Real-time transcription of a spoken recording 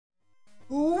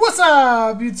What's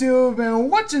up, YouTube,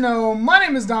 and what you know? My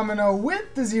name is Domino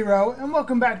with the Zero, and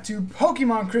welcome back to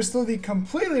Pokemon Crystal, the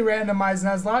completely randomized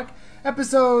Nuzlocke,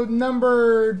 episode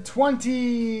number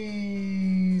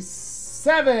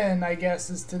 27, I guess,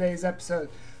 is today's episode.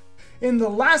 In the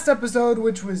last episode,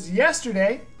 which was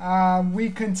yesterday, we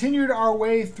continued our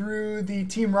way through the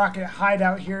Team Rocket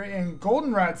hideout here in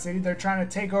Goldenrod City. They're trying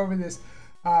to take over this,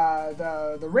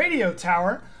 the radio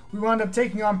tower. We wound up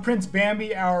taking on Prince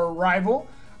Bambi, our rival.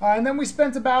 And then we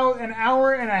spent about an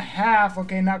hour and a half,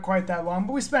 okay, not quite that long,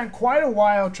 but we spent quite a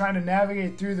while trying to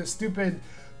navigate through the stupid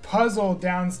puzzle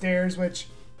downstairs, which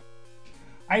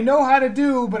I know how to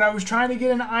do, but I was trying to get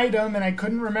an item and I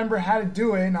couldn't remember how to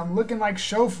do it, and I'm looking like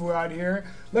Shofu out here,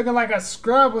 looking like a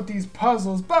scrub with these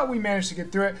puzzles, but we managed to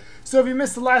get through it. So if you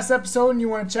missed the last episode and you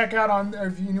want to check out or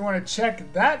if you want to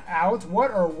check that out, what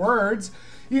are words,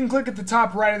 you can click at the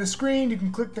top right of the screen, you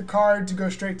can click the card to go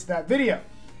straight to that video.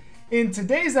 In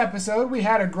today's episode, we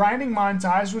had a grinding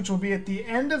montage, which will be at the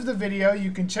end of the video.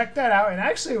 You can check that out, and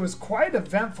actually it was quite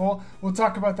eventful. We'll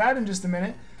talk about that in just a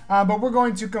minute. But we're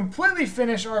going to completely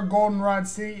finish our Goldenrod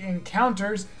City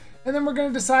encounters, and then we're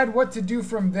going to decide what to do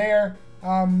from there.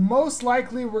 Most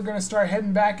likely, we're going to start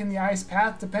heading back in the ice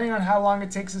path, depending on how long it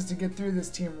takes us to get through this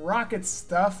Team Rocket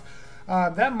stuff.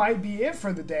 That might be it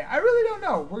for the day. I really don't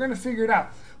know. We're going to figure it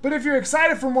out. But if you're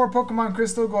excited for more Pokemon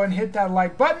Crystal, go ahead and hit that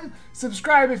like button.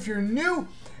 Subscribe if you're new.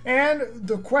 And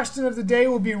the question of the day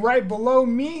will be right below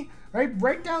me,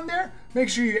 right down there. Make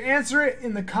sure you answer it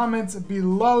in the comments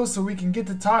below so we can get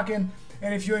to talking.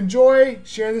 And if you enjoy,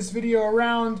 share this video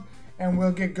around and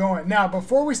we'll get going. Now,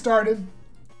 before we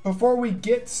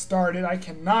get started, I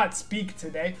cannot speak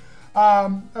today.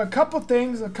 A couple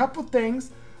things.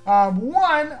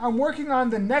 One, I'm working on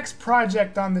the next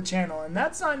project on the channel, and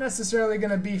that's not necessarily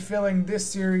going to be filling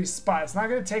this series spot. It's not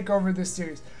going to take over this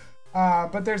series.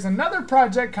 But there's another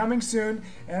project coming soon,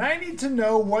 and I need to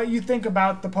know what you think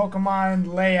about the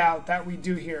Pokemon layout that we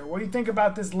do here. What do you think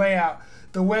about this layout?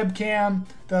 The webcam,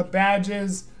 the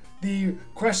badges, the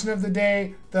question of the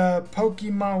day, the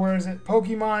Pokemon, where is it?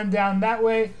 Pokemon down that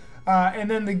way, and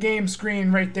then the game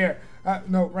screen right there.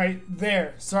 No, right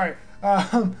there, sorry.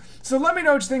 So let me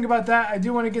know what you think about that. I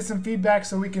do want to get some feedback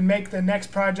so we can make the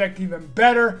next project even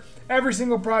better. Every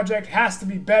single project has to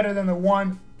be better than the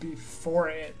one before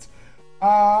it.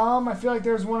 I feel like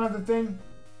there's one other thing.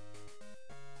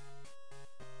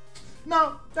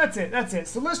 No, that's it.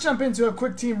 So let's jump into a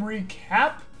quick team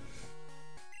recap.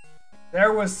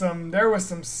 There was some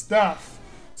stuff.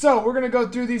 So we're gonna go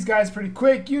through these guys pretty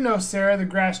quick. You know Sarah, the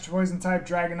grass poison type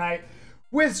Dragonite.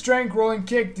 With strength, rolling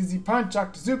kick, dizzy punch,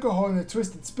 Octazooka holding the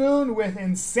twisted spoon with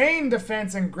insane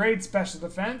defense and great special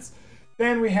defense.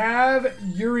 Then we have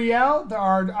Uriel,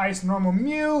 our ice normal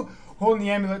Mew, holding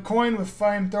the amulet coin with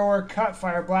flamethrower, cut,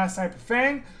 fire blast type of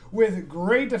Fang with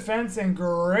great defense and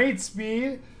great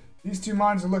speed. These two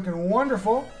mons are looking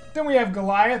wonderful. Then we have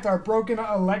Goliath, our broken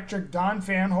electric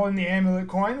Donphan, holding the amulet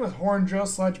coin with horn drill,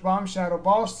 sludge bomb, shadow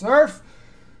ball, surf.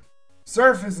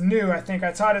 Surf is new, I think.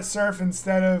 I taught it surf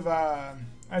instead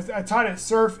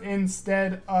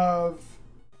of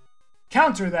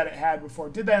counter that it had before.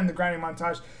 Did that in the grinding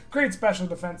montage. Great special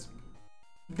defense.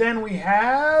 Then we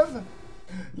have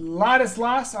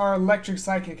Ladislas, our electric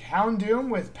psychic Houndoom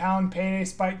with Pound, Payday,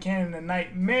 Spike Cannon, and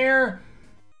Nightmare.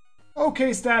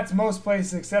 Okay stats most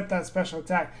places except that special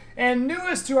attack. And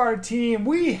newest to our team,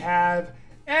 we have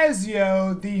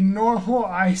Ezio, the normal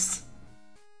ice.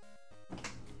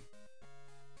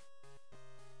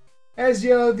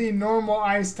 Ezio, the normal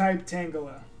ice type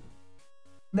Tangela.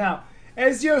 Now,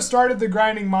 Ezio started the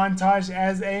grinding montage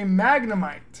as a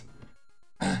Magnemite.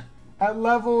 At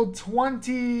level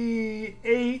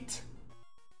 28,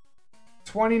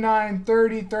 29,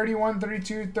 30, 31,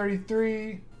 32,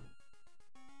 33,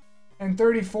 and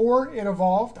 34, it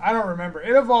evolved. I don't remember.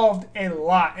 It evolved a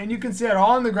lot. And you can see it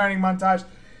all in the grinding montage.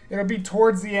 It'll be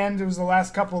towards the end. It was the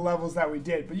last couple of levels that we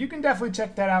did. But you can definitely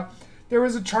check that out. There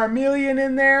was a Charmeleon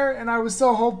in there, and I was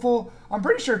so hopeful. I'm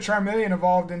pretty sure Charmeleon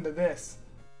evolved into this.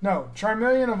 No,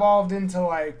 Charmeleon evolved into,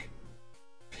 like,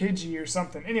 Pidgey or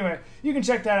something. Anyway, you can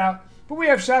check that out. But we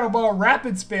have Shadow Ball,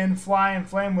 Rapid Spin, Fly, and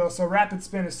Flame Wheel. So Rapid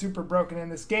Spin is super broken in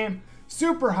this game.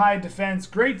 Super high defense,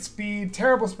 great speed,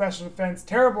 terrible special defense,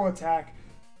 terrible attack.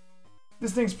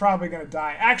 This thing's probably going to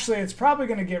die. Actually, it's probably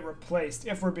going to get replaced,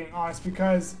 if we're being honest,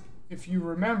 because if you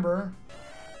remember,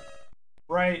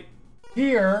 right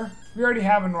here, we already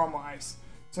have a normal ice.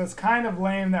 So it's kind of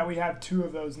lame that we have two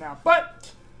of those now.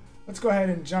 But let's go ahead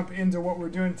and jump into what we're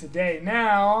doing today.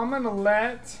 Now, I'm going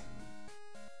to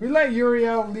we let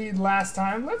Uriel lead last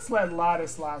time. Let's let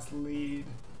Ladislas lead.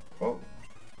 Oh,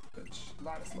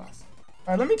 Ladislas.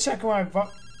 All right, let me check my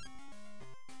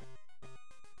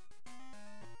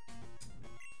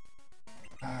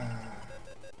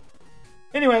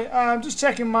Anyway, just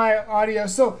checking my audio.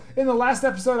 So in the last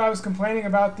episode, I was complaining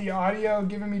about the audio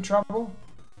giving me trouble.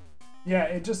 Yeah,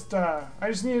 it just, I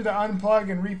just needed to unplug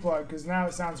and replug because now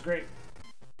it sounds great.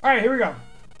 All right, here we go.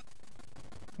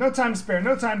 No time to spare,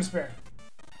 no time to spare.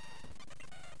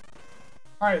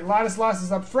 All right, Ladislas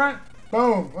is up front.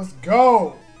 Boom, let's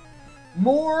go.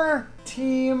 More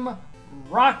Team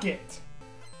Rocket.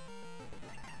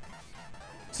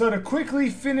 So to quickly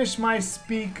finish my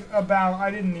speak about,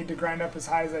 I didn't need to grind up as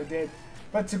high as I did,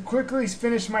 but to quickly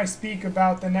finish my speak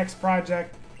about the next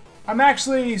project, I'm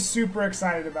actually super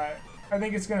excited about it. I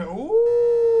think it's gonna, ooh,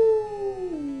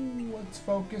 let's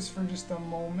focus for just a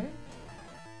moment.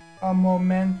 A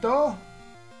momento.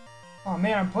 Oh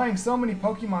man, I'm playing so many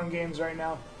Pokemon games right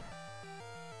now.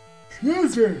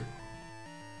 Excuse me.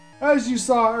 As you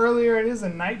saw earlier, it is a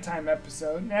nighttime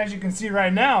episode. And as you can see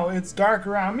right now, it's dark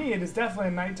around me. It is definitely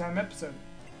a nighttime episode.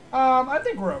 I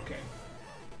think we're okay.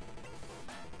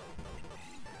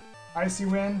 Icy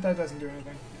Wind, that doesn't do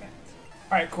anything.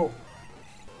 Alright, cool.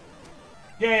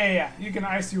 Yeah. You can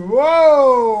Icy,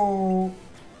 whoa!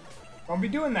 Don't be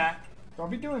doing that. Don't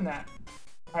be doing that.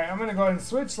 Alright, I'm gonna go ahead and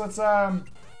switch. Let's, how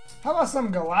about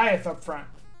some Goliath up front?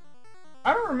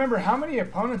 I don't remember how many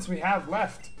opponents we have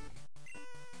left.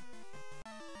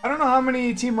 I don't know how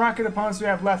many Team Rocket opponents we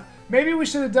have left. Maybe we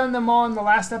should have done them all in the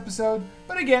last episode.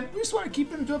 But again, we just want to keep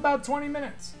them to about 20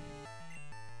 minutes.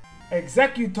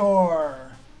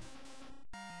 Executor.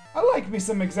 I like me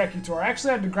some Executor. I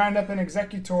actually had to grind up an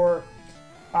Executor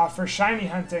for shiny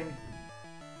hunting.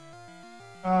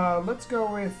 Let's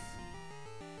go with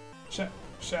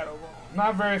Shadow Ball.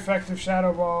 Not very effective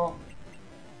Shadow Ball.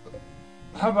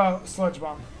 How about Sludge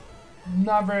Bomb?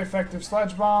 Not very effective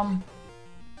Sludge Bomb.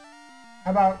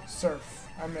 How about Surf?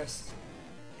 I missed.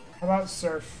 How about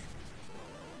Surf?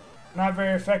 Not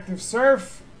very effective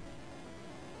Surf.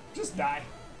 Just die.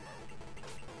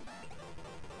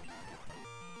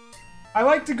 I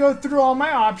like to go through all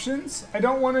my options. I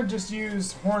don't want to just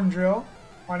use Horn Drill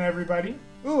on everybody.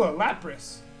 Ooh, a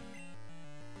Lapras.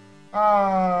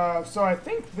 So I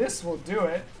think this will do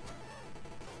it.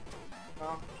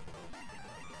 Well,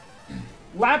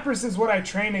 Lapras is what I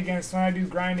train against when I do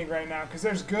grinding right now, because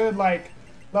there's good, like,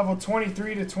 level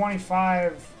 23 to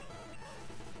 25.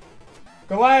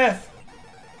 Goliath!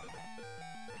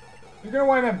 You're gonna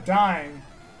wind up dying,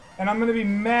 and I'm gonna be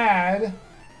mad.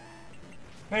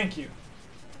 Thank you.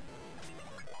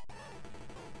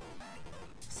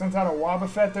 Sent out a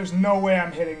Wobbuffet. There's no way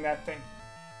I'm hitting that thing.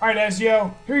 Alright,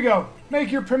 Ezio, here you go.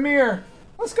 Make your premiere.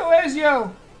 Let's go,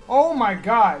 Ezio! Oh my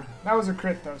god. That was a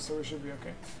crit, though, so we should be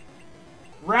okay.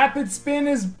 Rapid Spin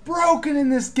is broken in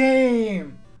this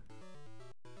game!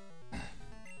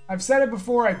 I've said it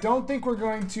before, I don't think we're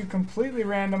going to completely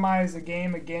randomize the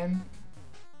game again.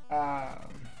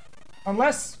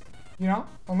 Unless, you know,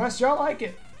 unless y'all like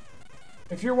it.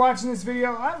 If you're watching this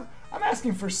video, I'm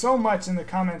asking for so much in the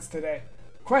comments today.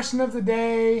 Question of the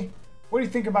day, what do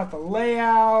you think about the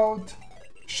layout?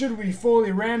 Should we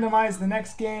fully randomize the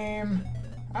next game?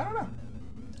 I don't know.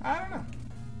 I don't know.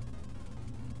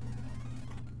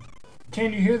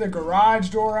 Can you hear the garage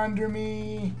door under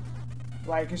me?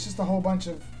 Like, it's just a whole bunch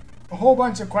of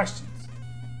questions.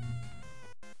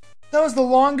 That was the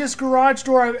longest garage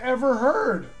door I've ever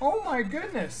heard. Oh my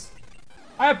goodness.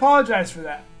 I apologize for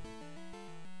that.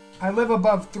 I live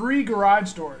above 3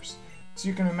 garage doors, so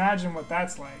you can imagine what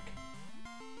that's like.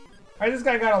 Alright, this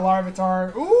guy got a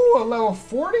Larvitar. Ooh, a level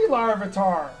 40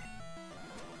 Larvitar.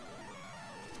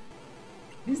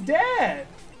 He's dead.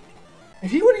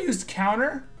 If he would have used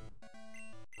counter,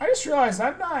 I just realized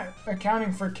I'm not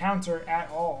accounting for counter at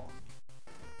all.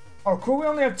 Oh, cool, we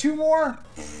only have 2 more?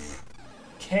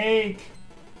 Cake.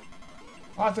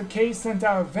 Author Kate sent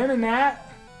out a Venonat.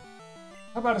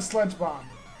 How about a Sludge Bomb?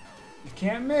 You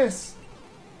can't miss.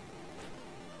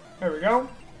 There we go.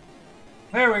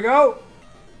 There we go.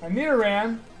 I need a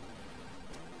Ran.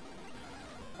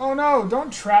 Oh no,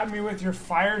 don't trap me with your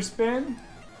Fire Spin.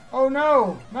 Oh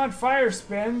no, not Fire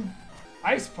Spin.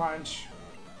 Ice Punch.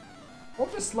 We'll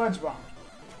just Sludge Bomb.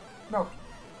 No.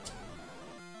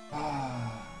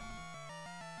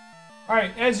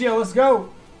 Alright, Ezio, let's go.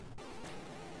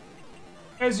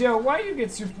 Ezio,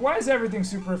 why is everything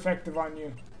super effective on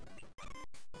you?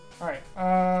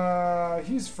 Alright,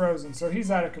 he's frozen, so he's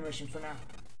out of commission for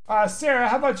now. Sarah,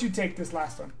 how about you take this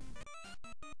last one?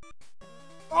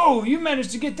 Oh, you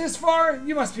managed to get this far?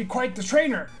 You must be quite the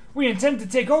trainer. We intend to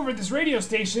take over this radio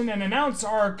station and announce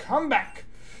our comeback.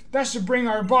 That should bring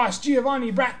our boss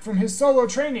Giovanni back from his solo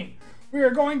training. We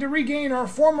are going to regain our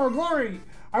former glory.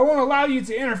 I won't allow you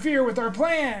to interfere with our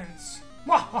plans.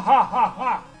 Wah ha ha ha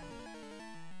ha.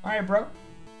 Alright, bro.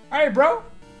 Alright, bro.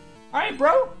 Alright,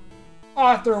 bro.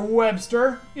 Arthur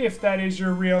Webster, if that is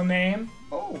your real name.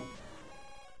 Oh.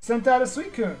 Sent out a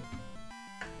Suicune.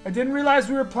 I didn't realize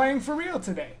we were playing for real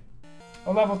today.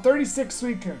 A level 36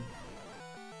 Suicune.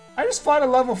 I just fought a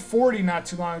level 40 not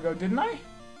too long ago, didn't I?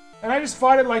 And I just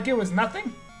fought it like it was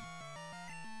nothing?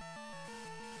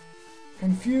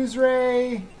 Confuse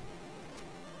Ray.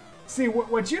 See,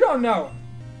 what you don't know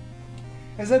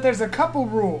is that there's a couple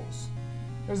rules.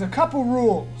 There's a couple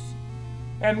rules.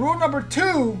 And rule number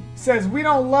 2 says we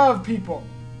don't love people.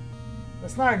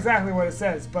 That's not exactly what it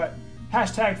says, but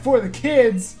hashtag for the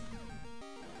kids.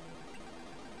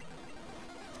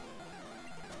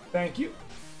 Thank you.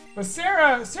 But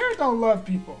Sarah don't love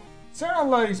people. Sarah don't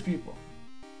love these people.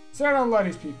 Sarah don't love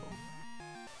these people.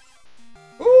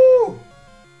 Ooh!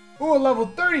 Ooh, a level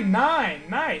 39.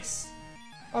 Nice.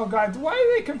 Oh God, why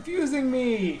are they confusing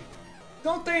me?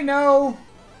 Don't they know?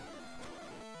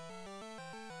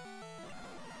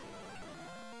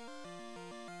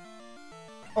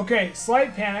 Okay,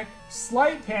 slight panic.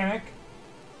 Slight panic.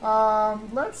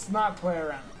 Let's not play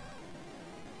around.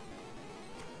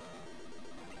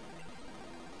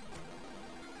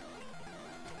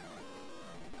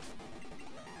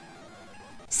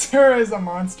 Sarah is a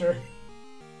monster.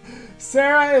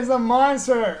 Sarah is a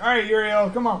monster. Alright, Uriel,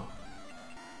 come on.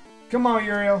 Come on,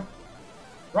 Uriel.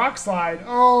 Rock Slide.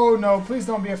 Oh, no, please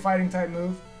don't be a fighting type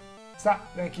move.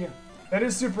 Stop. Thank you. That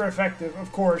is super effective,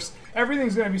 of course.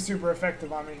 Everything's going to be super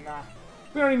effective on me. Nah.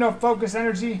 We don't need no focus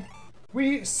energy.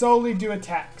 We solely do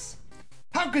attacks.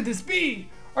 How could this be?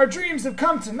 Our dreams have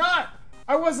come to naught.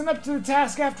 I wasn't up to the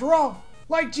task after all.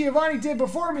 Like Giovanni did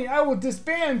before me, I will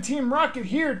disband Team Rocket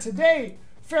here today.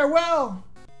 Farewell.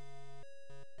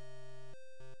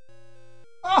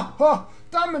 Oh,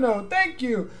 Domin0, thank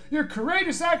you. Your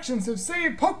courageous actions have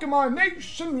saved Pokémon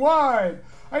nationwide.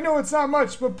 I know it's not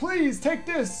much, but please take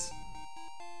this.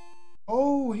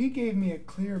 Oh, he gave me a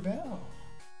clear bell.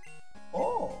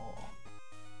 Oh.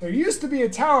 There used to be a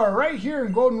tower right here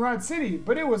in Goldenrod City,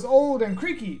 but it was old and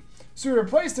creaky, so we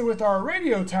replaced it with our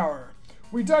radio tower.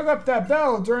 We dug up that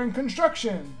bell during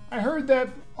construction. I heard that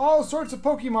all sorts of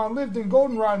Pokemon lived in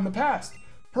Goldenrod in the past.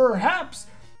 Perhaps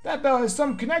that bell has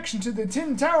some connection to the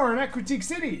Tin Tower in Equitique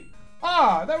City.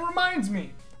 Ah, that reminds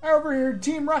me. I overheard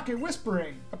Team Rocket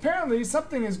whispering. Apparently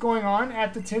something is going on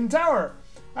at the Tin Tower.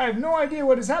 I have no idea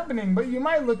what is happening, but you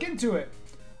might look into it.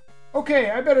 Okay,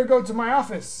 I better go to my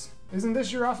office. Isn't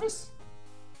this your office?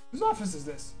 Whose office is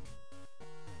this?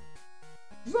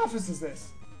 Whose office is this?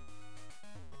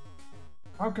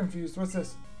 I'm confused. What's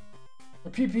this? A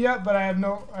PP up, but I have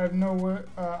no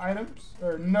items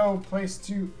or no place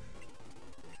to.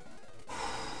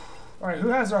 All right, who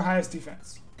has our highest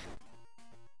defense?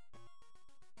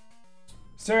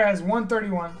 Sarah has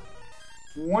 131,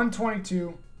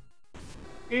 122,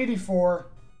 84,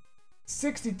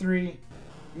 63,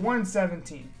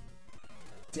 117.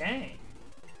 Dang.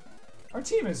 Our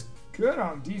team is good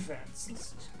on defense.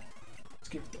 Let's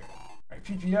get there. All right,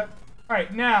 PP up. All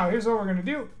right, now here's what we're gonna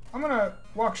do. I'm gonna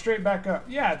walk straight back up.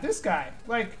 Yeah, this guy.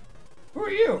 Like, who are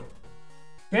you?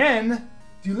 Ben,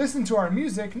 do you listen to our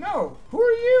music? No. Who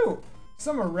are you?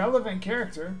 Some irrelevant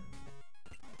character.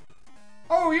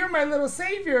 Oh, you're my little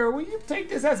savior. Will you take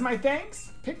this as my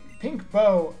thanks? Pink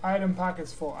bow. Item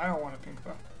pockets full. I don't want a pink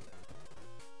bow.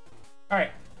 All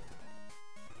right.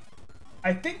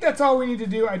 I think that's all we need to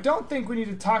do. I don't think we need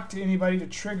to talk to anybody to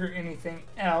trigger anything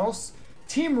else.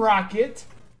 Team Rocket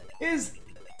is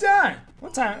done.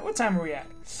 What time are we at?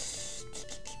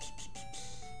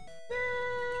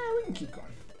 We can keep going.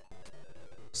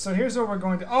 So here's what we're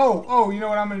going to. Oh, you know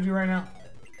what I'm going to do right now?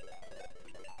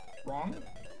 Wrong.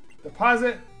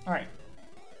 Deposit. All right.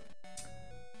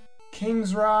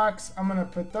 King's Rocks. I'm going to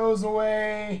put those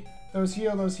away. Those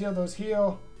heal, those heal, those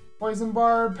heal. Poison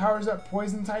Barb powers up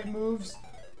poison type moves.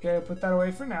 Okay, I'll put that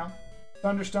away for now.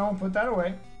 Thunderstone, put that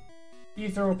away.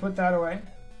 Ether will put that away.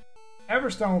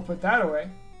 Everstone will put that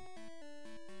away.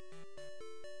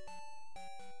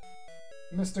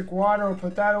 Mystic Water will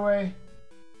put that away.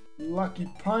 Lucky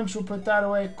Punch will put that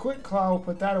away. Quick Claw will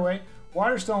put that away.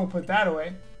 Waterstone will put that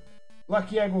away.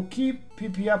 Lucky Egg will keep.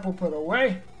 PP Up will put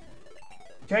away.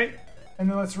 Okay, and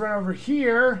then let's run over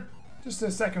here. Just to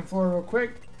the second floor real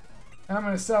quick. And I'm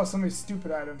going to sell some of these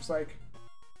stupid items. Like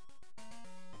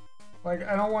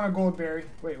I don't want a gold berry.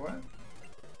 Wait, what?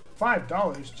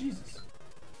 $5? Jesus.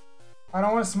 I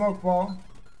don't want a smoke ball.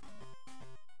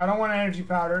 I don't want an energy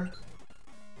powder.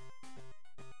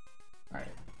 Alright.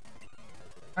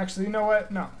 Actually, you know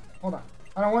what? No. Hold on.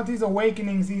 I don't want these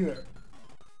awakenings either.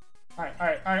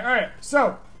 Alright.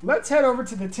 So, let's head over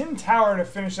to the Tin Tower to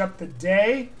finish up the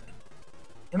day.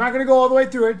 We're not going to go all the way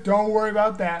through it. Don't worry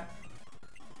about that.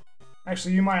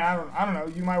 Actually, you might, I don't know,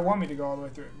 you might want me to go all the way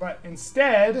through it. But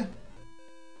instead,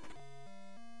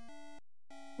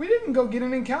 we didn't go get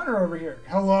an encounter over here.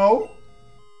 Hello?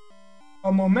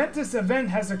 A momentous event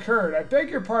has occurred. I beg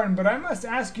your pardon, but I must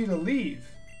ask you to leave.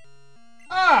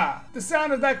 Ah, the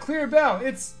sound of that clear bell.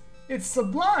 It's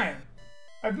sublime.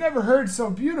 I've never heard so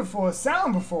beautiful a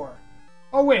sound before.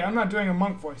 Oh wait, I'm not doing a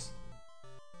monk voice.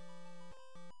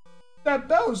 That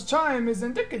bell's chime is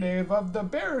indicative of the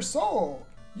bearer's soul.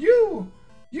 You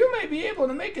may be able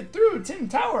to make it through Tin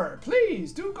Tower.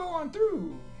 Please, do go on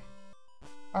through.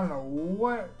 I don't know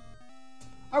what...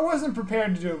 I wasn't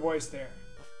prepared to do a voice there.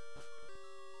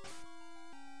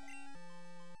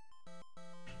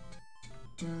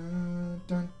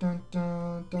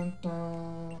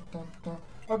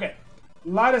 Okay,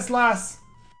 Ladislas.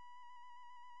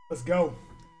 Let's go.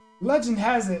 Legend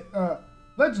has it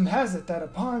that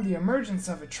upon the emergence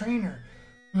of a trainer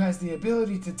who has the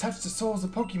ability to touch the souls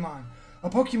of Pokemon, a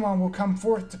Pokemon will come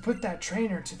forth to put that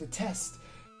trainer to the test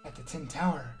at the Tin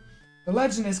Tower. The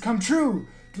legend has come true.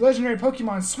 The legendary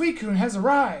Pokemon Suicune has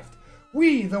arrived.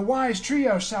 We, the wise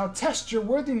trio, shall test your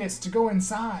worthiness to go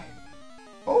inside.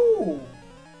 Oh,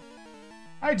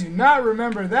 I do not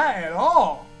remember that at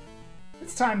all.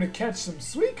 It's time to catch some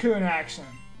Suicune action.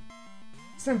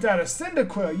 Sent out a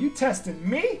Cyndaquil. You testing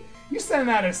me? You sent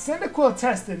out a Cyndaquil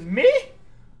testing me?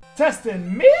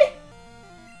 Testing me?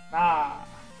 Ah.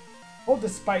 Hold the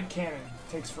spike cannon.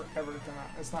 It takes forever to come out.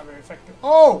 It's not very effective.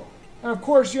 Oh! And of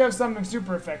course you have something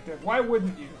super effective. Why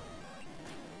wouldn't you?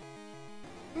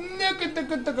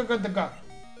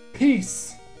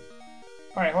 Peace.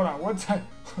 Alright, hold on. What's that?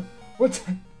 What's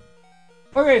that?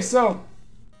 Okay, so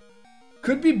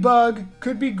could be bug,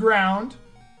 could be ground,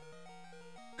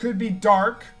 could be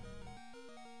dark.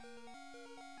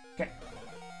 Okay.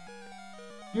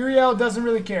 Uriel doesn't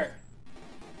really care.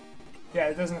 Yeah,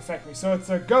 it doesn't affect me. So it's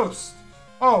a ghost.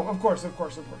 Oh, of course, of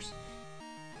course, of course.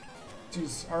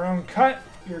 Jeez, our own cut.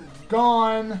 You're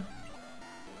gone.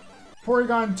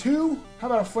 Porygon 2. How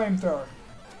about a flamethrower?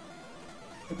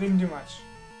 It didn't do much.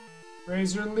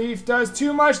 Razor Leaf does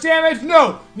too much damage.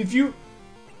 No! If you...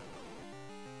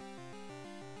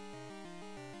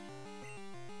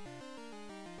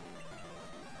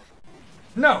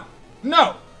 No!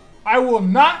 No! I will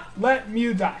not let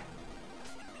Mew die.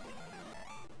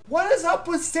 What is up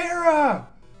with Sarah?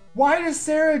 Why does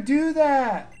Sarah do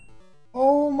that?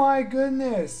 Oh my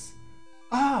goodness.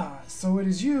 Ah, so it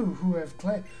is you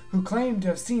who claim to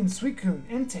have seen Suicune,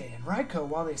 Entei, and Raikou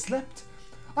while they slept.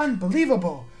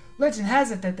 Unbelievable! Legend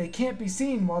has it that they can't be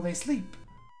seen while they sleep.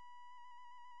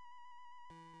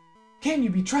 Can you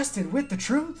be trusted with the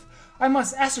truth? I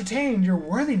must ascertain your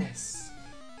worthiness.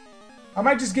 I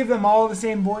might just give them all the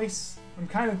same voice. I'm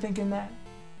kind of thinking that.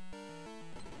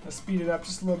 Let's speed it up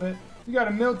just a little bit. You got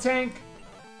a Miltank.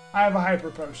 I have a Hyper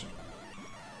Potion.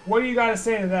 What do you got to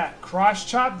say to that? Cross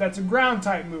Chop, that's a ground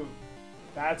type move.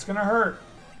 That's going to hurt.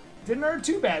 Didn't hurt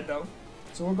too bad though.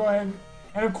 So we'll go ahead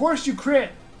and of course you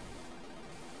crit.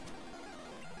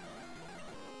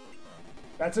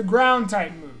 That's a ground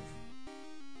type move.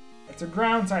 That's a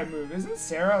ground type move. Isn't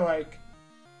Sarah like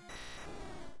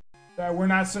that we're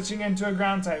not switching into a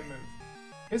ground type move?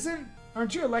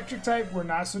 Aren't you electric type? We're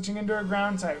not switching into a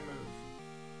ground type move.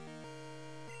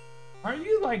 Aren't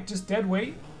you like just dead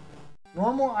weight?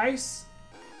 Normal ice?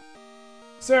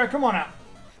 Sarah, come on out.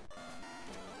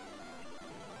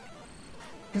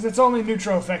 Because it's only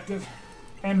neutral effective.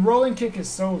 And rolling kick is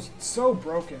so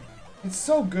broken. It's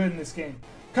so good in this game.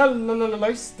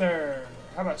 Kalleister.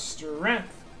 How about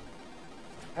strength?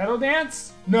 Pedal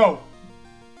dance? No.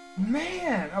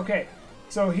 Man. Okay.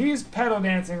 So he's pedal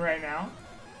dancing right now.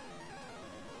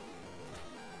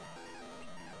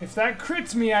 If that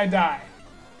crits me, I die.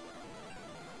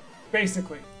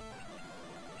 Basically.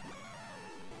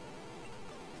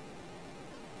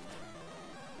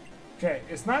 Okay,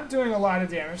 it's not doing a lot of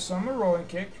damage, so I'm gonna rolling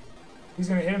kick. He's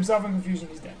gonna hit himself in confusion,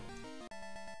 he's dead.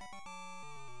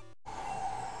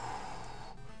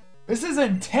 This is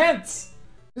intense!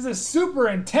 This is super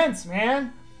intense,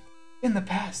 man! In the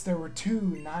past, there were two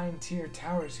 9-tier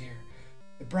towers here.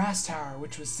 The Brass Tower,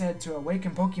 which was said to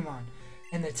awaken Pokemon,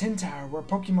 and the Tin Tower, where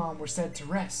Pokemon were said to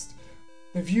rest.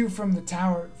 The view from the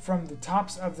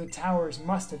tops of the towers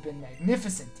must have been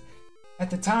magnificent. At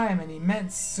the time, an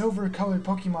immense silver-colored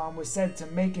Pokemon was said to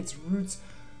make its roost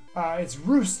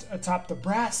atop the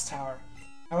Brass Tower.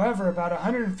 However, about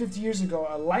 150 years ago,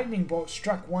 a lightning bolt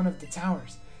struck one of the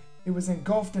towers. It was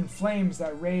engulfed in flames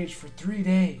that raged for 3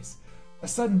 days. A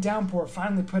sudden downpour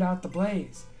finally put out the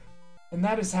blaze. And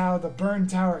that is how the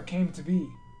burned tower came to be.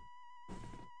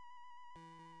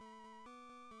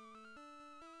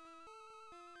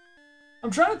 I'm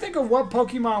trying to think of what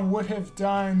Pokemon would have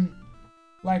done,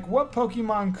 like what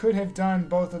Pokemon could have done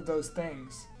both of those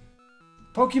things.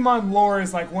 Pokemon lore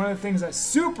is like one of the things I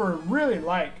really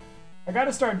like. I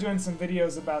gotta start doing some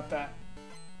videos about that.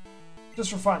 Just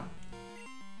for fun.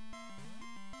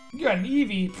 You got an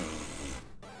Eevee.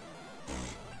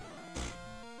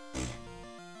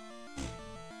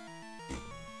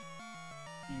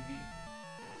 Eevee.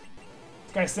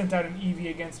 This guy sent out an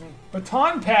Eevee against me.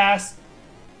 Baton Pass?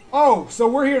 Oh, so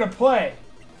we're here to play.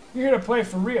 We're here to play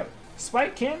for real.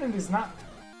 Spike Cannon is not...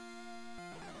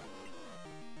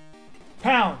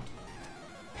 Pound.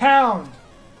 Pound.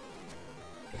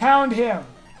 Pound him.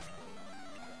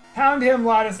 Pound him,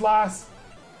 Ladislas.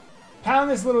 Pound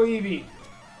this little Eevee.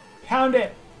 Pound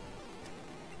it.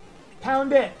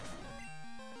 Pound it.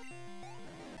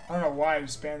 I don't know why I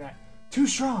just spammed that. Too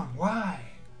strong. Why?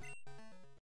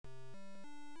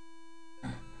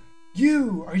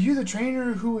 Are you the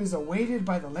trainer who is awaited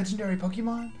by the legendary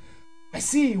Pokemon? I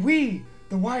see, we,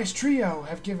 the wise trio,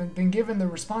 have been given the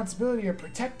responsibility of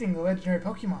protecting the legendary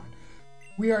Pokemon.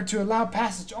 We are to allow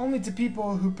passage only to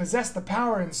people who possess the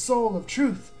power and soul of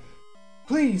truth.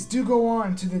 Please do go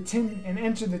on to the tin and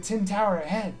enter the tin tower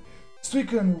ahead.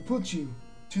 Suicune will put you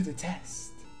to the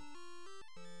test.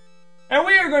 And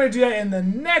we are going to do that in the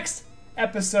next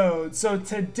episode. So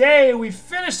today we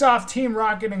finished off Team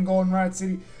Rocket and Goldenrod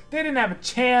City. They didn't have a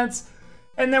chance.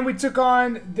 And then we took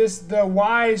on the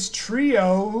Wise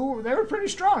Trio, who they were pretty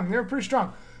strong.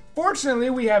 Fortunately,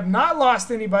 we have not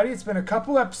lost anybody. It's been a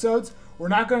couple episodes. We're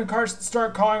not going to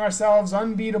start calling ourselves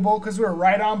unbeatable because we're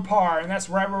right on par, and that's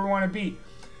right where we want to be.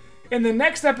 In the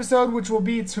next episode, which will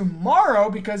be tomorrow,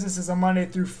 because this is a Monday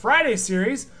through Friday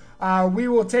series, we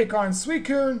will take on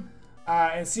Suicune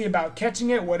and see about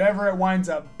catching it, whatever it winds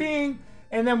up being.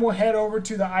 And then we'll head over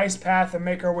to the Ice Path and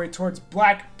make our way towards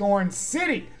Blackthorn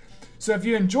City. So if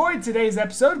you enjoyed today's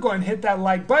episode, go ahead and hit that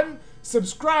like button.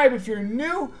 Subscribe if you're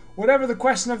new. Whatever the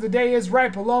question of the day is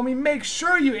right below me, make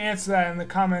sure you answer that in the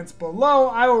comments below.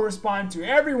 I will respond to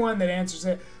everyone that answers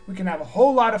it. We can have a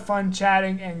whole lot of fun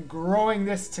chatting and growing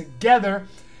this together.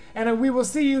 And we will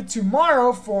see you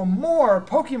tomorrow for more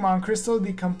Pokemon Crystal,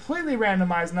 the completely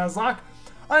randomized Nuzlocke.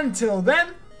 Until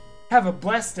then, have a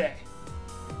blessed day.